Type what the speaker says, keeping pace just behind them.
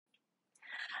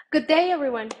Good day,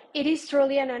 everyone. It is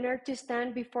truly an honor to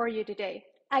stand before you today.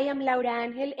 I am Laura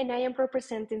Angel and I am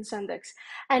representing Zondax,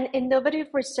 an innovative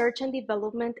research and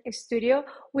development studio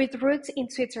with roots in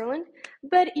Switzerland,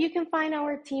 but you can find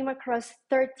our team across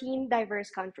 13 diverse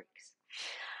countries.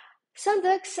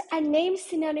 Zondax, a name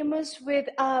synonymous with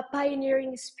a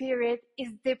pioneering spirit,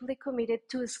 is deeply committed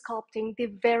to sculpting the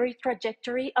very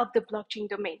trajectory of the blockchain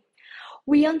domain.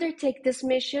 We undertake this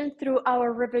mission through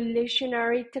our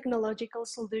revolutionary technological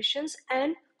solutions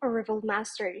and Arrival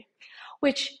Mastery,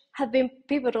 which have been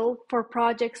pivotal for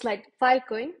projects like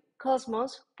Filecoin,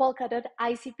 Cosmos, Polkadot,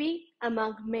 ICP,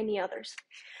 among many others.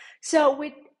 So,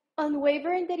 with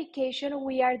unwavering dedication,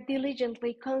 we are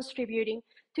diligently contributing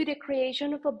to the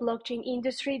creation of a blockchain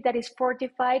industry that is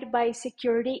fortified by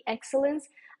security excellence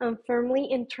and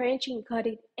firmly entrenched in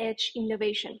cutting edge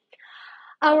innovation.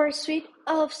 Our suite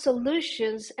of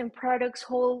solutions and products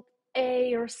hold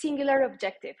a singular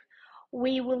objective.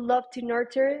 We would love to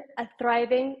nurture a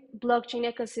thriving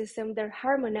blockchain ecosystem that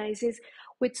harmonizes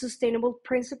with sustainable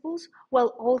principles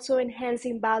while also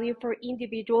enhancing value for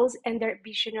individuals and their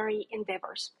visionary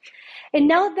endeavors. And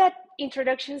now that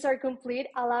introductions are complete,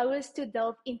 allow us to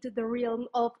delve into the realm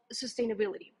of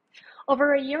sustainability.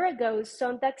 Over a year ago,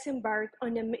 Zontax embarked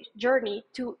on a journey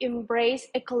to embrace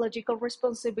ecological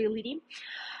responsibility,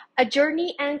 a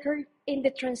journey anchored in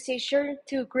the transition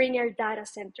to greener data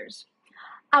centers.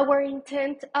 Our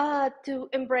intent to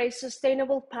embrace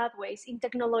sustainable pathways in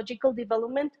technological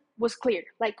development was clear,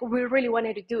 like we really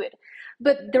wanted to do it,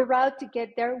 but the route to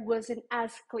get there wasn't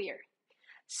as clear.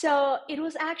 So it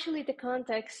was actually the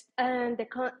context and the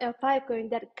Filecoin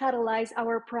that catalyzed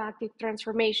our proactive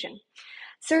transformation.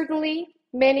 Certainly,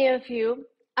 many of you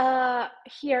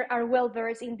here are well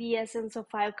versed in the essence of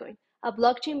Filecoin, a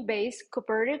blockchain based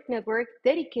cooperative network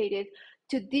dedicated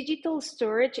to digital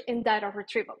storage and data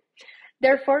retrieval.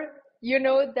 Therefore, you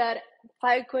know that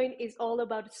Filecoin is all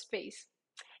about space.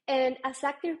 And as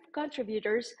active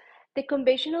contributors, the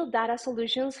conventional data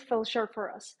solutions fell short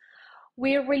for us.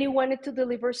 We really wanted to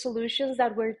deliver solutions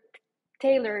that were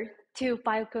tailored to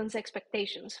Filecoin's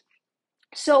expectations.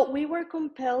 So we were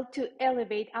compelled to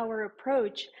elevate our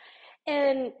approach.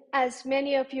 And as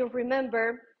many of you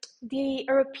remember, the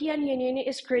European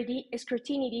Union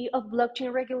scrutiny of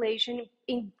blockchain regulation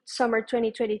in summer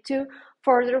 2022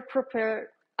 further prepared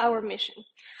our mission.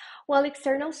 While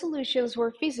external solutions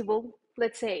were feasible,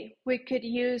 let's say we could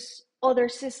use other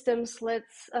systems,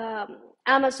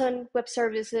 Amazon Web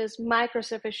Services,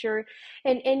 Microsoft Azure,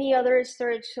 and any other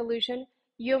storage solution,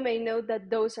 you may know that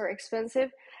those are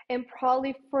expensive and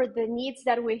probably for the needs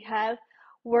that we have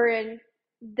weren't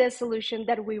the solution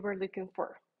that we were looking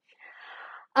for.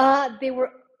 They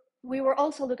were We were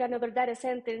also looking at other data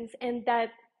centers, and that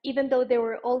even though they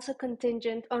were also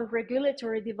contingent on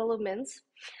regulatory developments,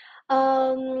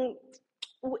 um,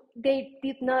 they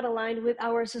did not align with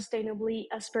our sustainability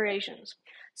aspirations.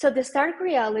 So the stark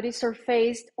reality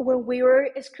surfaced when we were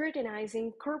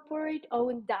scrutinizing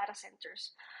corporate-owned data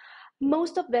centers.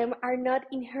 Most of them are not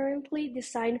inherently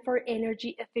designed for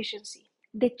energy efficiency.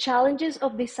 The challenges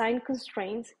of design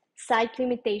constraints, site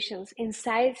limitations, and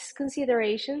size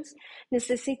considerations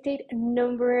necessitate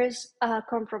numerous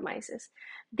compromises.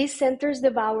 These centers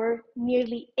devour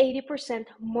nearly 80%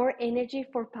 more energy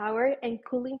for power and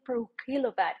cooling per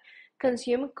kilowatt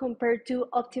consumed compared to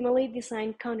optimally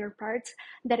designed counterparts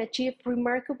that achieve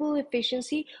remarkable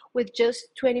efficiency with just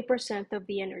 20% of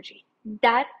the energy.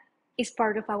 That is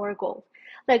part of our goal.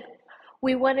 Like,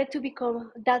 we wanted to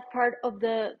become that part of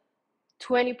the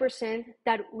 20%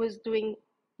 that was doing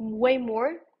way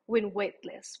more with way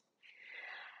less.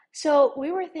 So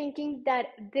we were thinking that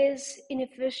this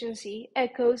inefficiency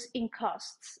echoes in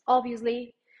costs.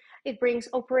 Obviously, it brings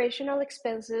operational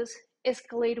expenses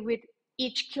escalate with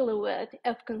each kilowatt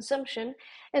of consumption,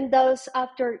 and thus,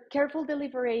 after careful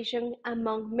deliberation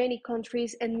among many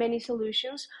countries and many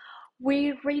solutions,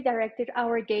 we redirected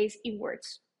our gaze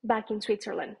inwards, back in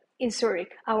Switzerland, in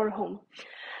Zurich, our home.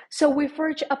 So we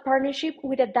forged a partnership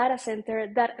with a data center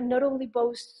that not only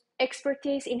boasts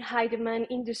expertise in high demand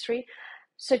industry,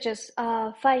 such as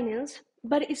finance,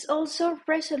 but is also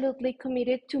resolutely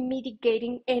committed to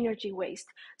mitigating energy waste.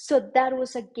 So that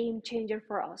was a game changer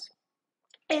for us.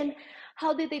 And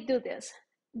how did they do this?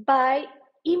 By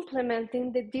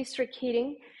implementing the district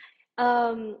heating,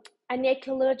 um, an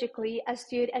ecologically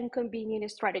astute and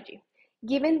convenient strategy.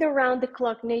 Given the round the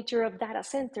clock nature of data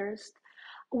centers,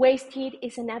 waste heat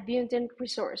is an abundant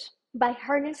resource. By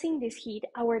harnessing this heat,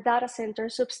 our data center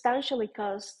substantially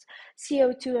cuts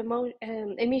CO2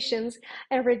 emissions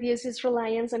and reduces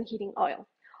reliance on heating oil.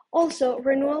 Also,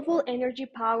 renewable energy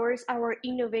powers our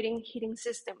innovating heating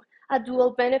system, a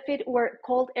dual benefit where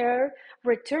cold air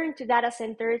returns to data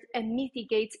centers and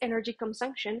mitigates energy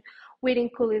consumption within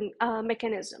cooling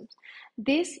mechanisms.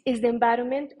 This is the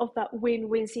embodiment of a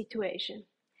win-win situation.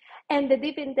 And the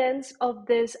dividends of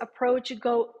this approach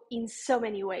go in so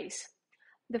many ways.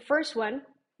 The first one,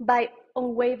 by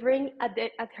unwavering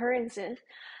adherence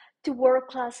to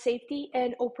world-class safety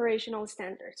and operational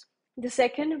standards. The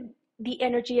second, the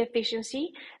energy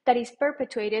efficiency that is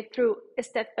perpetuated through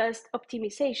steadfast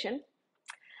optimization.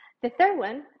 The third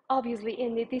one, obviously,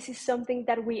 and this is something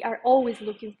that we are always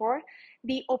looking for,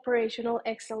 the operational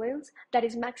excellence that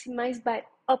is maximized by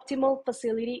optimal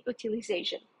facility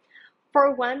utilization.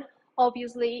 For one,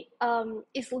 obviously,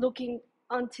 is looking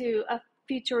onto a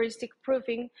futuristic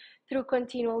proofing through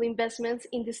continual investments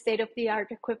in the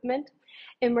state-of-the-art equipment,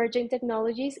 emerging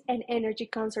technologies, and energy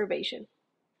conservation.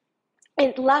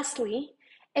 And lastly,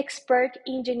 expert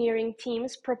engineering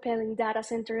teams propelling data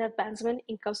center advancement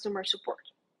in customer support.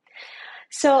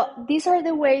 So these are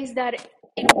the ways that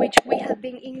in which we have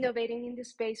been innovating in the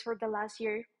space for the last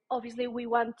year. Obviously, we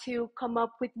want to come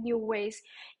up with new ways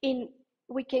in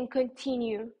we can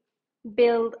continue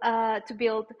to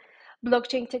build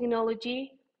blockchain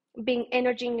technology, being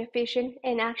energy efficient,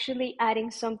 and actually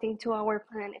adding something to our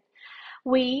planet.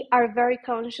 We are very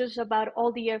conscious about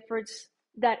all the efforts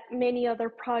that many other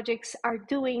projects are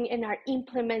doing and are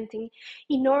implementing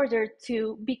in order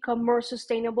to become more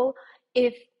sustainable.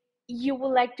 If you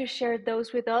would like to share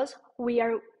those with us, we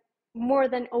are more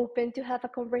than open to have a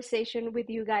conversation with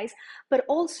you guys. But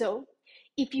also,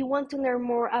 if you want to learn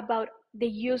more about the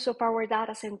use of our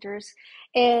data centers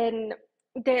and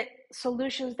the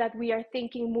solutions that we are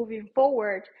thinking moving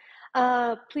forward,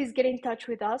 please get in touch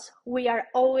with us. We are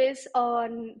always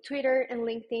on Twitter and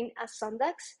LinkedIn as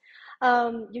Zondax.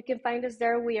 You can find us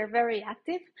there. We are very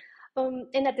active.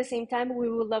 And at the same time, we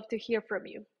would love to hear from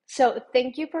you. So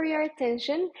thank you for your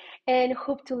attention and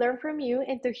hope to learn from you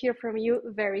and to hear from you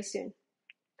very soon.